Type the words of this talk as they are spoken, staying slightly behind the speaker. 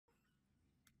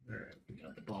Alright. We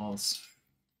got the balls.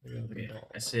 Okay.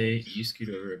 I say you scoot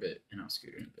over a bit, and I'll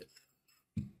scoot in a bit.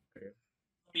 Okay.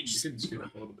 You can scoot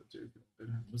up a little bit too.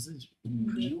 Was this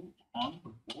you on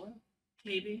before?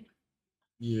 Maybe.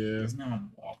 Yeah. It's not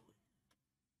wobbly.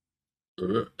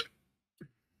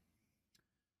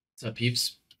 What's up,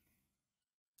 peeps?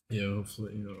 Yeah,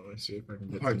 hopefully, I see if I can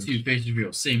get Part 2 face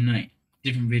reveal, same night,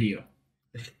 different video.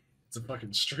 It's a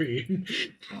fucking stream.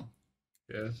 Oh.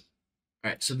 Yeah.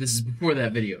 Alright, so this is before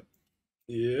that video.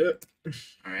 Yep.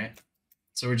 Alright.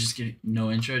 So we're just getting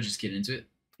no intro, just get into it.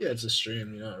 Yeah, it's a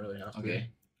stream. You don't really have to. Okay.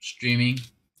 Streaming.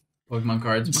 Pokemon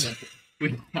cards.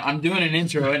 I'm doing an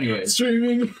intro anyway.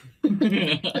 Streaming. We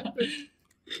got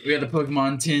the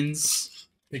Pokemon tins.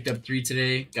 Picked up 3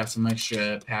 today. Got some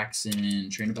extra packs in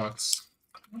Trainer Box.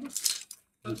 It's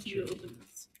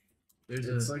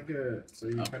like a. So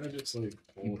you kind of just like.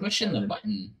 You push in the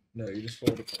button. No, you just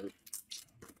fold it apart.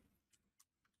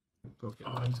 Oh,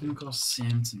 I was gonna call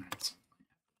Sam tonight.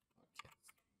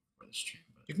 For the stream,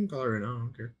 but You can call her right now. I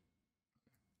don't care.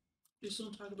 Just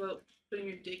don't talk about putting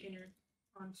your dick in your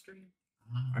on stream.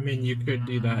 I mean, you could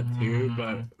do that too,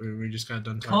 but we just got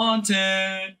done talking.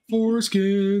 Content.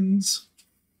 Foreskins.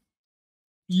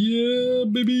 Yeah,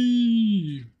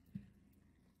 baby.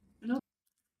 No.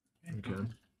 Okay.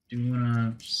 Do you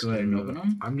wanna go ahead and open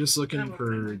them? I'm just looking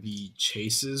for the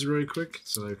chases really quick,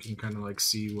 so I can kind of like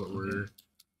see what we're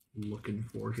looking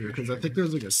for here. Because I think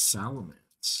there's like a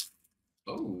Salamence.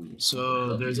 Oh.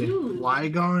 So there's a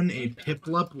Flygon, a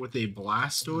Piplup with a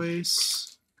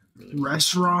Blastoise.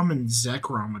 Reshiram and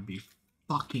Zekrom would be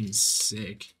fucking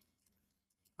sick.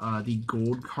 The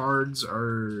gold cards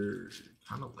are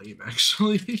kind of lame,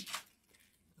 actually.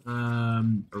 A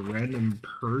random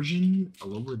Persian, a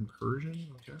Alolan Persian,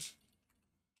 okay.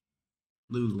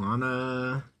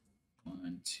 Lulana.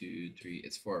 1, 2, 3.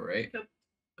 It's 4, right?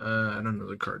 I don't know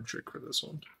the card trick for this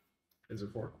one. Is it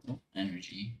 4? Oh,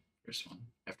 energy. First one.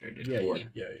 After I did Yeah, 4.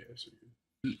 yeah. So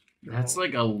That's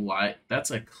like a lot. That's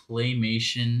a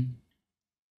claymation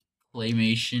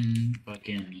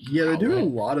fucking. yeah, they do a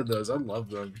outlet. lot of those. I love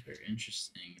them. Very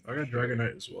interesting. I got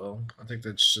Dragonite as well. I think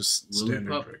that's just standard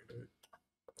Lillipup. Dragonite.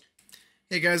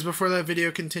 Hey guys, before that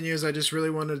video continues, I just really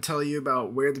wanted to tell you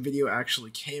about where the video actually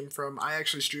came from. I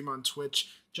actually stream on Twitch.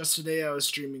 Just today I was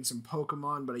streaming some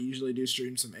Pokemon, but I usually do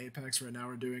stream some Apex. Right now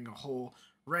we're doing a whole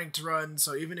ranked run,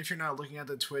 so even if you're not looking at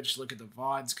the Twitch, look at the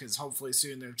VODs, because hopefully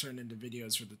soon they'll turn into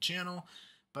videos for the channel.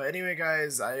 But anyway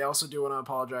guys, I also do want to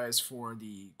apologize for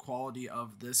the quality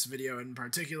of this video in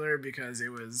particular, because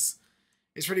it's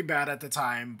pretty bad at the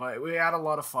time, but we had a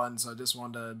lot of fun, so I just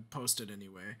wanted to post it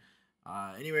anyway.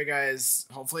 Anyway guys,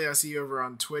 hopefully I see you over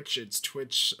on Twitch. It's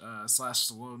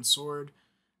twitch.com/SaloneSword.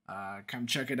 Come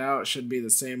check it out. It should be the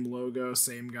same logo,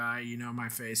 same guy. You know my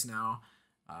face now.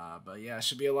 But yeah, it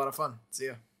should be a lot of fun. See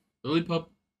ya. Lillipup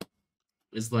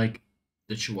is like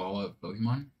the Chihuahua of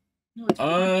Pokemon. No, it's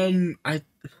I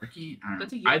Ricky, I don't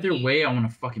That's know. a Either Yogi. way, I want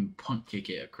to fucking punt kick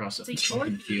it across a it's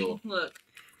fucking field. Look.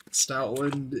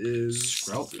 Stoutland is.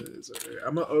 Sprout. is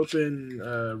I'm gonna open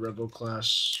Rebel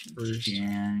Clash first.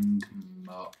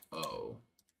 Jangmo.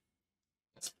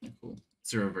 That's pretty cool.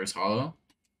 It's a reverse hollow.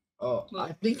 Oh,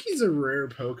 I think he's a rare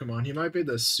Pokemon. He might be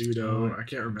the pseudo. I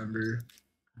can't remember.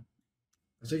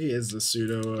 I think he is the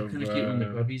pseudo They're of. kind of cute when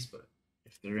they're puppies, but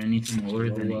if they're anything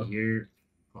older than a year,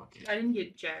 fuck it. I didn't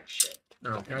get jack shit.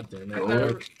 Oh god damn I it!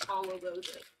 better all of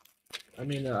those. I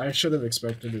mean, I should have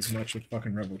expected as much with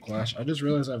fucking Rebel Clash. I just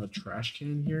realized I have a trash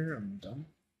can here. I'm dumb.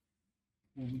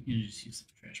 Well, we can just use the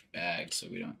trash bag so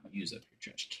we don't use up your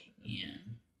trash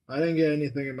can. I didn't get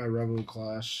anything in my Rebel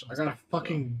Clash. I got a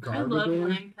fucking I love Garbodor.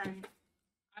 Langpen.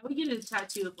 I would get a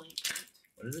tattoo of Langpen.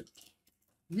 What is it?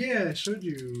 Yeah, I showed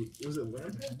you. Was it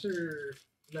Lampent or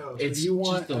no? So It's you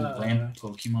want just a lamp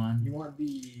Pokemon. You want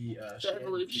the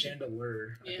evolution.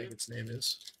 Chandelier, I Yeah. think its name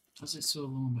is. How's it so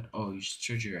low? But oh, you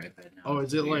showed your iPad now. Oh,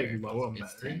 is it like Weird. low on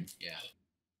It's battery? 10, yeah.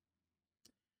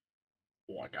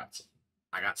 Oh, I got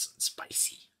some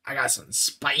spicy. I got some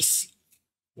spicy.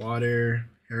 Water,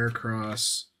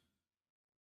 Heracross,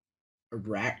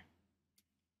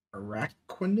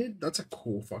 Araquanid? That's a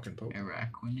cool fucking Pokemon.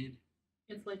 Araquanid.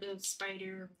 It's like a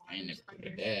spider. I never spider.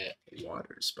 heard that.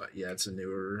 Water spot. Yeah, it's a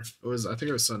newer. I think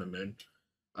it was Sun and Moon.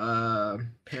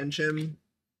 Pancham,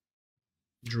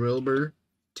 Drillbur,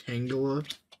 Tangela,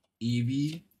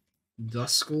 Eevee,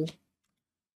 Duskull,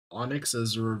 Onyx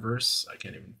as a reverse. I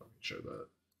can't even fucking show that.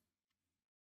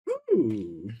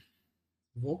 Ooh,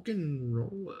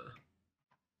 Volcanrola.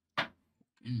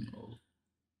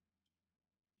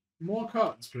 More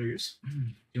cards, please. Do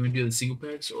you want to do the single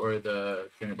packs or the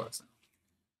trainer box now?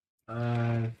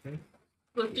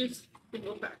 Let's do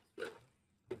single pack.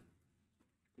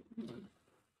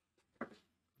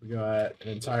 got an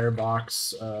entire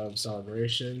box of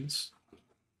celebrations.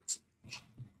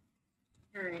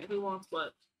 Alright, who wants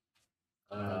what?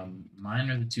 Mine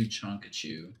are the 2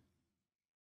 Chonkachu.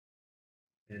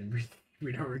 And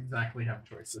we don't exactly have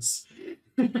choices.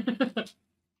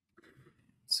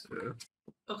 So,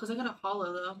 Oh, because I got a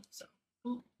hollow though. So.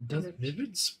 Ooh, does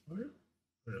Vivid spoil?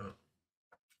 No.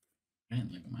 I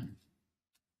didn't like mine.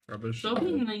 Rubbish. So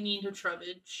hoping I need a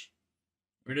trubbage.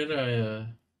 Where did I?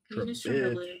 You just trying to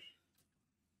live.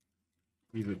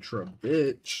 He's a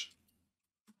bitch.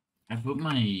 I put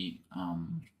my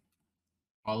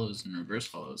hollows and reverse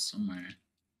hollows somewhere.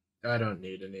 I don't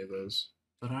need any of those.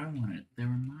 But I want it. They were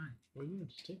mine. What do you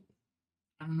just take?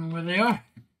 I don't know where they are.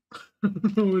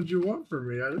 What'd you want from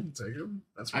me? I didn't take them.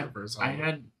 That's my first hollow. I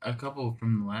had a couple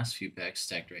from the last few packs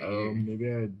stacked right here. Maybe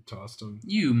I tossed them.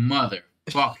 You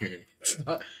motherfucker.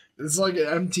 It's like an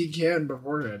empty can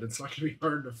beforehand. It's not gonna be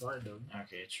hard to find them.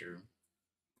 Okay, true.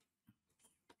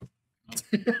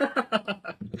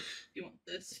 You want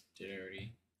this? Did I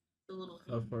already? The little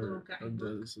How far guy.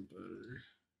 does it better?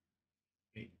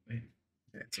 Wait.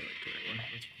 Yeah, it's only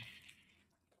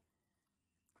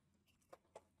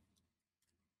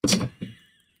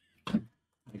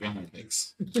I got my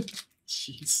picks.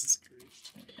 Jesus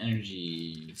Christ.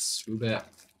 Energy, Swoobat,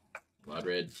 Blood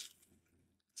Red,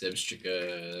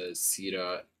 Zebstrika,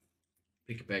 Seedot,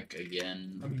 Pick it back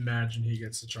again. Imagine he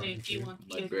gets the Hey, chocolate. do you want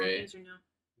Mud to Gray. or no?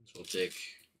 Toltic,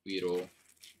 Weedle,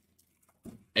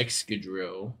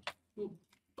 Excadrill. Ooh.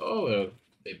 Oh,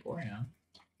 Vaporeon.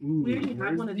 Ooh, We already have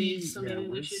where's one of these, so maybe we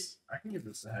where's- should- I can give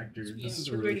this to Hector. Yeah, This is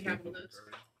a we really already good have one of Pokemon those.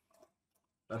 card.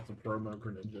 That's a promo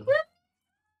Greninja.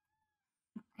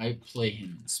 I play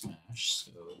him in Smash,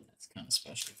 so that's kind of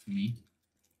special for me.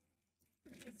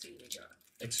 Let's see what we got.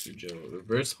 Excadrill,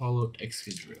 Reverse Hollow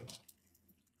Excadrill.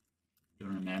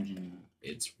 Don't imagine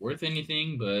it's worth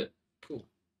anything, but cool.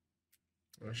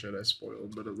 Or should I spoil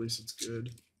it? But at least it's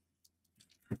good.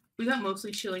 We got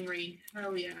mostly Chilling Rain.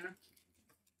 Hell yeah.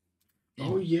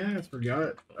 Oh yeah, I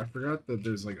forgot. I forgot that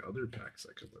there's like other packs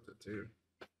that come with it too.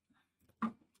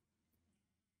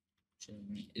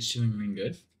 Is Chilling Ring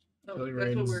good? Oh, Killing that's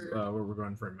Rain what is we're. what we're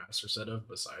going for a master set of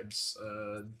besides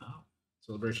Oh,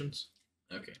 celebrations.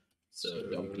 okay. So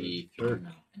don't be Sure. throwing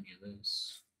out any of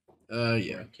those.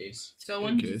 Yeah. In case. So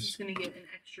one Okay. is gonna get an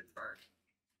extra card.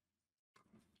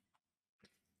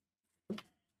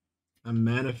 I'm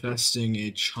manifesting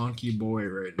a chonky boy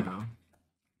right now.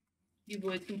 You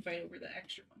boys can fight over the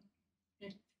extra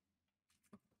one.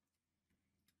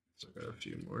 So I got a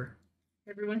few more.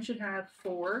 Everyone should have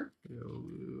 4. Yo,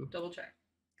 Double check.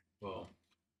 Well,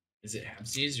 is it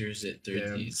halfsies or is it yeah,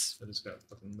 thirdsies? I just got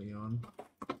fucking Leon.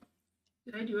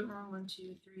 Did I do it wrong? 1,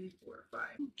 2, 3, 4, 5.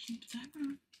 Keep that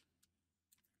wrong.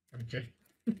 Okay.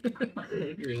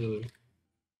 Really?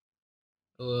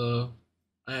 Hello.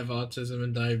 I have autism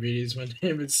and diabetes. My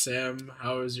name is Sam.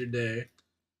 How was your day?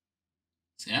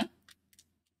 Sam?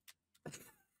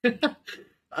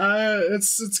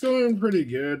 It's going pretty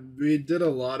good. We did a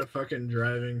lot of fucking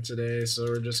driving today, so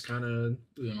we're just kind of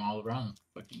Doing all around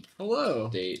the fucking hello.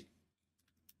 date.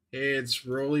 Hey, it's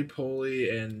Roly Poly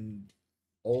and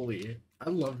Oli. I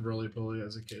loved Roly Poly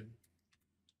as a kid.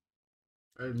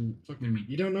 And What do you mean?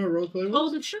 you don't know what Roly Poly was? Oh,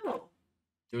 the show.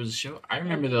 There was a show. I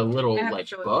remember the little I have to like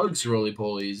show it. bugs roly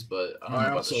polies, but I don't know I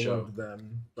about also the show. loved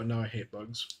them, but now I hate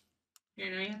bugs.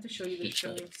 Here, now you have to show you the Good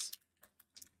shows. choice.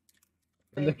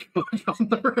 And the cock on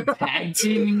the right. Tag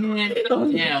teaming it.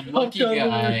 Damn, lucky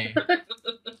guy.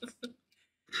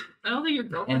 I don't think your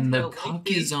girlfriend's And the gonna like cock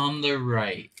these. is on the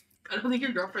right. I don't think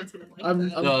your girlfriend's gonna like I'm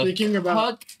that. The thinking about.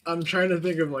 cock- I'm trying to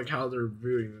think of like how they're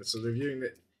viewing this. So they're viewing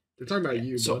it. They're talking about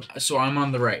you, So bud. so I'm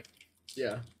on the right.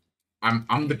 Yeah.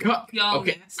 I'm the cuck. Y'all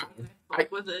Okay. nasty. I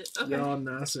fuck with it. Okay. Yeah, I'm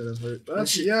nasty. Let's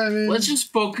That's ju- yeah. I mean, Let's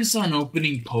just focus on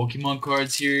opening Pokemon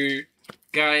cards here,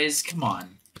 guys. Come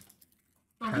on.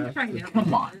 Oh, I'm trying to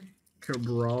Come on.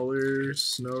 Cabrawler,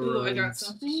 Snow Ooh, I got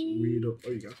something. Weedle. Oh,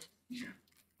 you got. Yeah.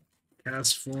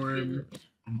 Cast form.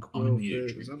 I'm gonna need a Quillfish.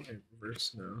 drink. Is that my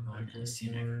reverse? No. Oh, Okay, I see,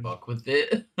 I form. fuck with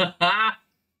it.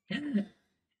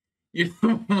 You're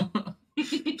the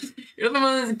you're the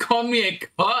one that called me a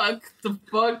cuck. The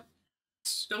fuck?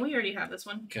 Don't we already have this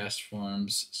one? Cast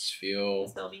forms, Spheal,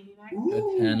 This LVD bag?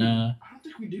 Ooh, Athena, I don't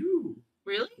think we do.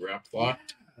 Really? Raplock.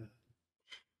 Yeah.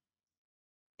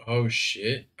 Oh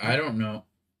shit. I don't know.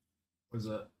 What's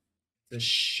that? The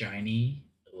shiny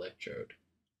Electrode.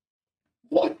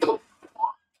 What the?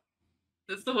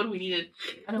 That's the one we needed.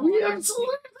 I don't We want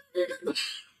absolutely.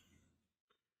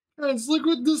 Guys, look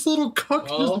what this little cuck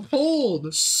Well. just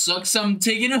pulled. Sucks, I'm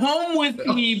taking it home with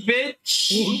me,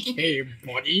 bitch. Okay,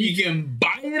 buddy. You can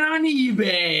buy it on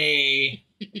eBay.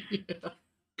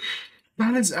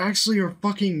 That is actually a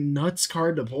fucking nuts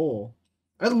card to pull.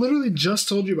 I literally just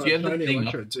told you about Do you have the Shiny thing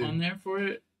Electro up too. on there for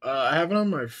it? I have it on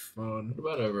my phone.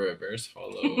 What about a reverse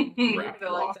hollow You're wrap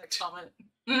gonna like lock? that comment.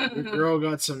 The girl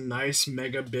got some nice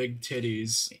mega big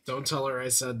titties. Don't tell her I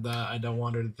said that. I don't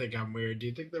want her to think I'm weird. Do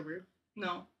you think they're weird?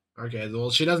 No, Okay,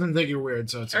 well she doesn't think you're weird,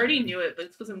 so it's I already okay. knew it, but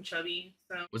it's because I'm chubby.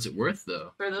 So What's it worth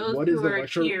though? for those What is who are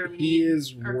Electro? here, we He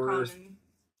is are worth common.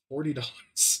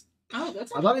 $40. Oh,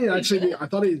 that's. I thought he'd pretty actually good. be. I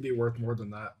thought he'd be worth more than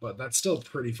that, but that's still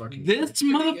pretty fucking. This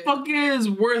pretty good. motherfucker is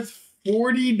worth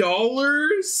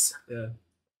 $40. Yeah,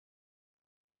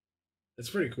 it's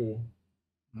pretty cool.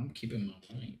 I'm keeping my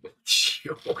money. But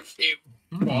Okay.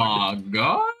 oh my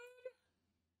god.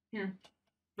 Here.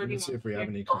 Where do Let's see you if we have want?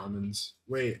 any commons.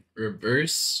 Wait.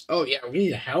 Reverse Oh yeah, we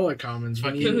need hella commons. We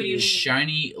fucking Who do you need need?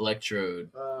 shiny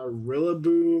electrode.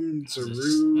 Rillaboom, That's a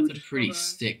Zarude. pretty Hold on.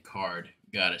 sick card,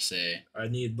 gotta say. I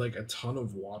need like a ton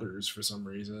of waters for some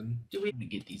reason. Do we? I'm gonna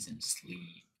get these in sleeve.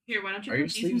 Here, why don't you Are put your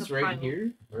these in the sleeves right pile?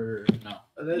 here? Or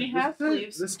no? We have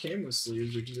sleeves. This came with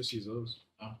sleeves. We can just use those.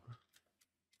 Oh.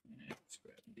 Yeah, let's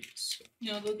grab these.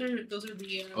 No, those are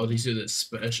the. Oh, these are the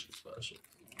special.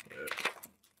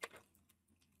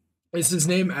 Is his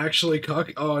name actually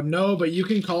Cuck? Oh no, but you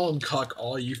can call him Cuck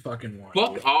all you fucking want.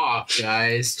 Fuck off,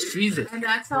 guys. Jesus. And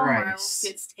that's how Miles Christ.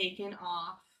 gets taken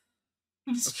off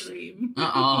stream.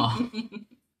 I'm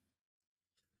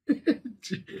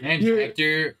You're-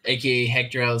 Hector, aka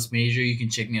Hectoralis Major. You can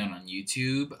check me out on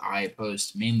YouTube. I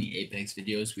post mainly Apex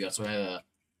videos. We also have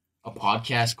a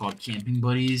podcast called Camping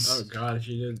Buddies. Oh god, if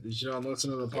you don't listen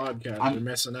to the podcast, I'm- you're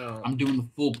missing out. I'm doing the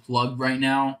full plug right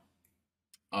now.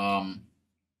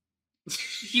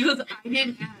 He goes, I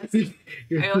didn't ask.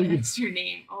 I only asked your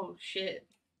name. Oh shit.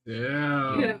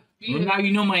 Yeah. Well, now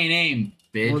you know my name,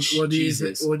 bitch. What do you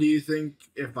Jesus. what do you think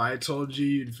if I told you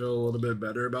you'd feel a little bit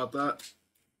better about that?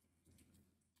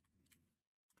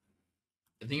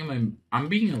 I think I'm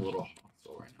being a little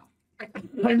hostile right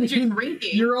now. I mean, You're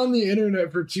drinking. you're on the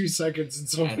internet for 2 seconds and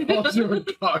someone calls you a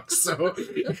cock, so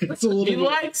it's a little He bit.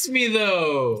 likes me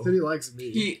though. Said he likes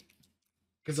me. He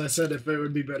Because I said if it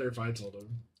would be better if I told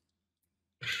him.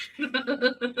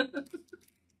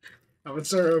 I would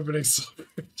start opening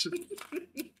celebrations.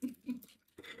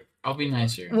 I'll be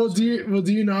nicer. Well, do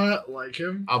you not like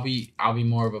him? I'll be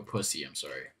more of a pussy. I'm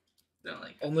sorry. Don't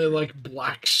like. Only like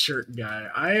black shirt guy.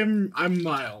 I'm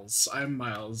Miles. I'm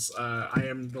Miles. I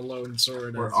am the lone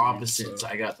sword. We're as you, opposites. so-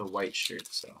 I got the white shirt,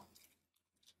 so.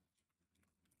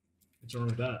 What's wrong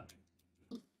with that?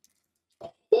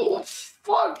 Oh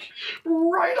fuck!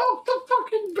 Right off the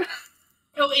fucking bat.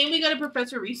 Oh, and we got a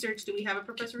professor research. Do we have a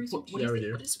professor research? What Yeah, is we it?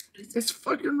 do. What is it? It's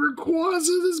fucking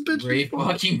Rayquaza. This bitch. Ray before.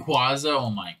 fucking Quaza. Oh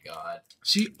my god.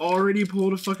 She already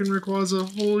pulled a fucking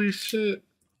Rayquaza. Holy shit!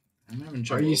 I'm having Are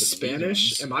trouble. you opening these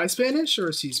Spanish? ones. Am I Spanish or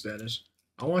is he Spanish?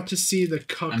 I want to see the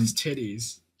cuck's I'm-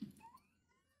 titties.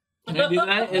 Can I do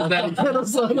that? Is that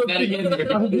against? I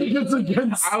think it's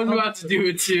against. I was about to do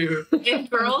it too. If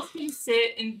girls can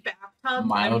sit in bathtubs,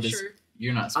 Mild I'm is- sure.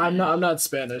 You're not Spanish. I'm not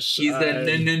Spanish. He's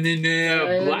the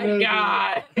no black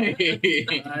guy.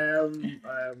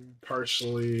 I am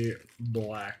partially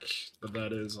black, but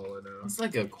that is all I know. It's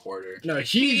like a quarter. No,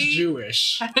 he's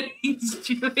Jewish. He's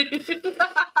Jewish.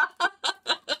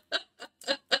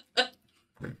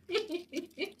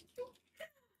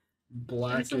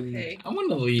 Black It's okay. I want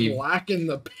to leave. black in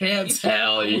the pants.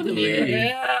 Hell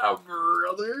yeah,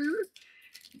 brother.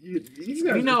 These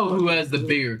guys We are know who fucking has the cool.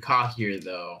 bigger cock here,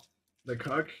 though. The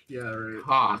cuck. Yeah, right.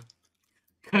 Cock.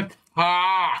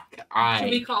 Cock. Should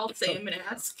we I. call Sam and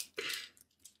ask?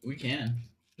 We can.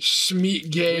 Schmeat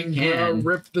gang, We bro. can.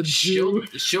 Rip the Jew.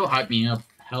 She'll hype me up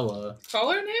hella.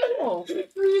 Call her now.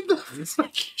 Read the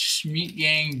Schmeat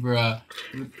gang, bruh.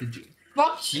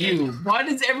 Fuck you. Why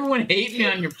does everyone hate me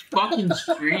on your fucking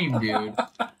stream, dude?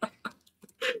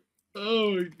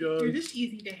 Oh my You're god. just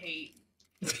easy to hate.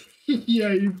 Yeah,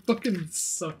 you fucking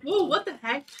suck. Whoa, what the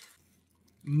heck?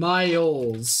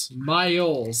 Miles.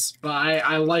 But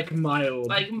I like mild.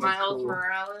 Like That's Miles cool.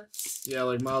 Morales. Yeah,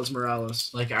 like Miles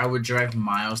Morales. Like, I would drive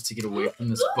miles to get away from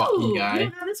this Ooh, fucking You guy.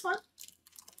 don't have this one?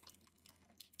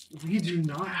 We do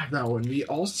not have that one. We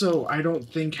also, I don't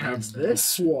think, have What's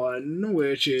this one,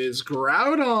 which is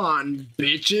Groudon,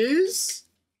 bitches.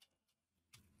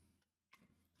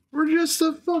 We're just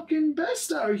the fucking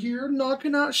best out here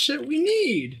knocking out shit we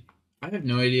need. I have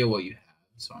no idea what you have,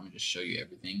 so I'm gonna just show you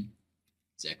everything.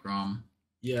 Zekrom,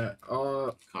 Yeah,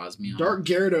 Cosmeon. Dark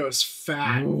Gyarados,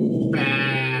 fat.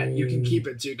 You can keep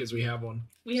it too, because we have one.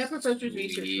 We have professor's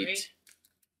research, Sweet. right?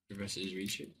 Professor's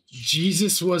research.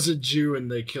 Jesus was a Jew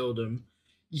and they killed him.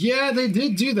 Yeah, they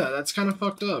did do that. That's kind of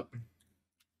fucked up.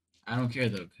 I don't care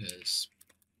though, because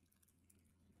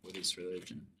What is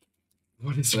religion?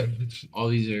 What is But religion? all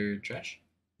these are trash.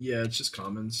 Yeah, it's just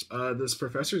commons. This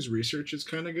professor's research is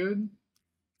kind of good.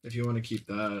 If you want to keep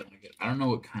that. I don't know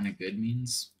what kind of good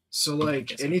means. So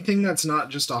like anything that's not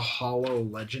just a hollow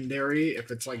legendary,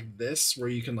 if it's like this where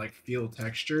you can like feel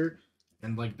texture,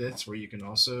 and like this where you can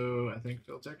also I think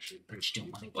feel texture.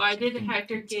 Why did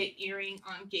Hector get earring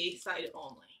on gay side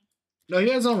only? No, he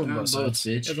has on On both both, sides.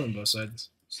 He bitch. has on both sides.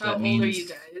 So How that old are means you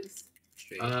guys?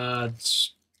 straight.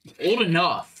 It's Old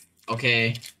enough.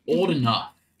 Okay, old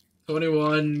enough.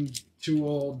 21, too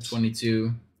old.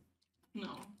 22. No.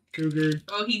 Cougar.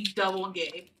 Oh, he's double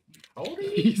gay. How old are you?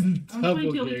 He's I'm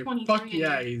double 22, he'll be gay. 23 Fuck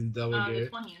yeah, in, he's double The gay.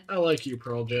 20th. I like you,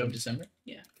 Pearl Of Jam. December.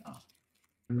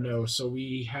 No, so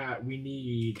we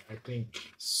need I think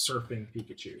surfing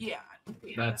Pikachu. Yeah.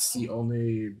 That's the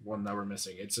only one that we're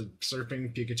missing. It's a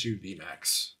surfing Pikachu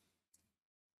VMAX.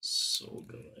 So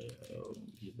good.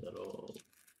 You little.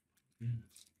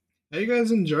 How you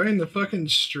guys enjoying the fucking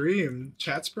stream?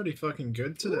 Chat's pretty fucking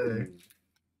good today.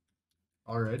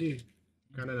 Already.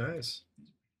 Kinda nice.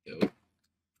 Yo.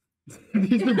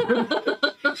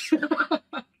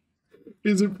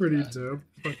 These are pretty dope.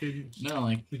 Fucking No,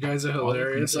 like you guys are all the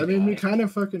hilarious. things I they mean we got. kinda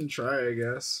fucking try, I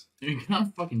guess. you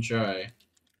gotta fucking try.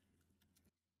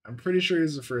 I'm pretty sure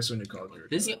he's the first one you called Gyarados.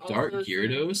 This He also Dark said-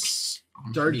 Gyarados.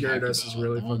 I'm Dark pretty hyped Gyarados is about.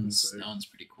 really that fucking one's, sick. That one's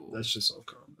pretty cool. That's just all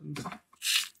common.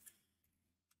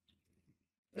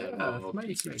 Oh, might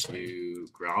be Pikachu,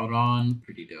 Groudon,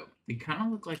 pretty dope. They kind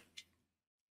of look like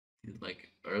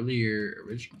earlier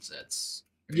original sets.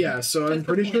 right? Yeah, so I'm That's the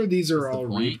pretty point. sure these are That's the all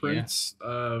point, yeah. reprints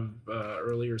of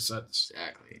earlier sets.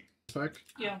 Exactly. Pack.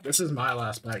 Yeah. This is my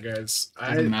last pack, guys.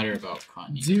 Doesn't matter about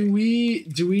continuity.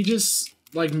 Do we just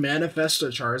like manifest a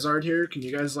Charizard here? Can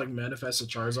you guys like manifest a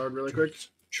Charizard really quick?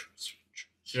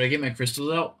 Should I get my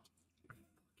crystals out?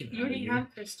 You already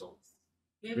have crystals.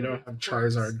 We don't have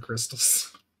Charizard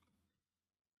crystals.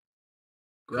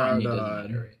 Continuity doesn't matter,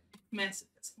 Groudon, right? Massive.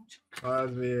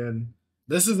 Cosmian.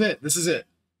 This is it. This is it.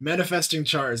 Manifesting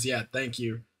Chars. Yeah, thank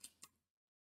you.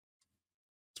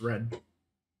 It's red.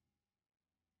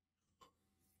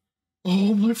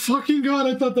 Oh my fucking god!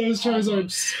 I thought that was Charizard.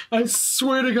 Almost. I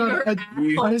swear to God.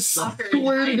 I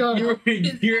swear to God.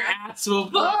 Your ass will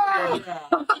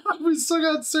Ah! We still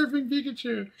got Surfing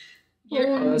Pikachu.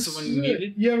 Oh, that's the one you shit.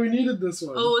 needed? Yeah, we needed this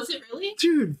one. Oh, is it really?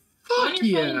 Dude, Go on fuck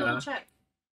your phone and yeah. double check.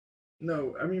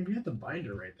 No, I mean, we had the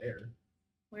binder right there.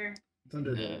 Where? It's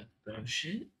under the Oh thing.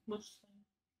 shit! Which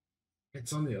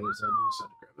It's on the other side. You just had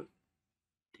to grab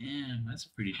it. Damn, that's a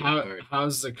pretty dope card.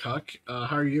 How's the cuck?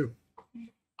 How are you?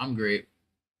 I'm great.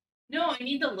 No, I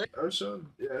need the list. I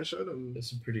showed him There's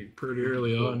some pretty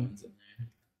early cool on. ones in there.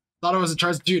 Thought it was a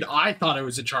Charizard. Dude, I thought it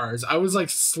was a Charizard. I was like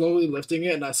slowly lifting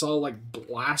it and I saw like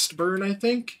Blast Burn, I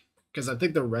think. Because I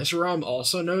think the Reshiram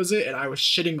also knows it and I was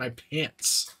shitting my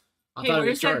pants. I Hey, thought it where's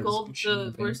was that Charizard. gold?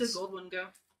 Machine Where's the things. gold one go?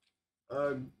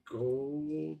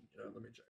 Gold. Yeah, let me check.